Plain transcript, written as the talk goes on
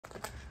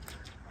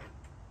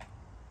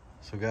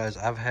So guys,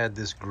 I've had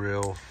this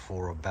grill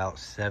for about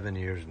 7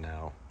 years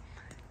now,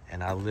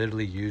 and I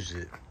literally use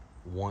it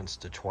once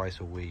to twice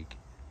a week,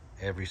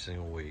 every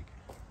single week.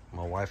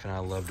 My wife and I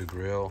love to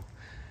grill,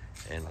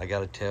 and I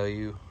gotta tell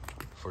you,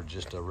 for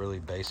just a really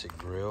basic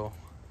grill,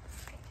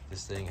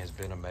 this thing has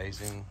been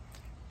amazing.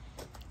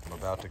 I'm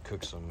about to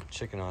cook some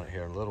chicken on it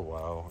here in a little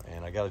while,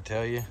 and I gotta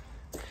tell you,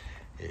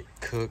 it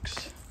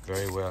cooks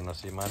very well. Now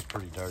see, mine's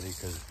pretty dirty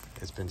because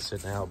it's been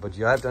sitting out, but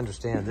you have to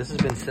understand, this has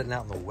been sitting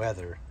out in the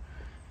weather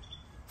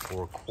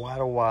for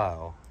quite a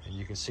while, and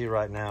you can see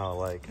right now,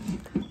 like,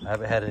 I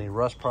haven't had any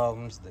rust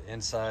problems. The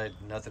inside,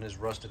 nothing is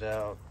rusted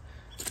out.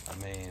 I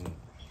mean,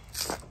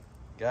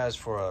 guys,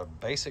 for a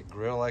basic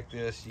grill like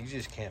this, you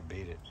just can't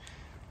beat it.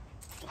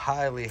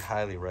 Highly,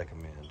 highly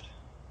recommend.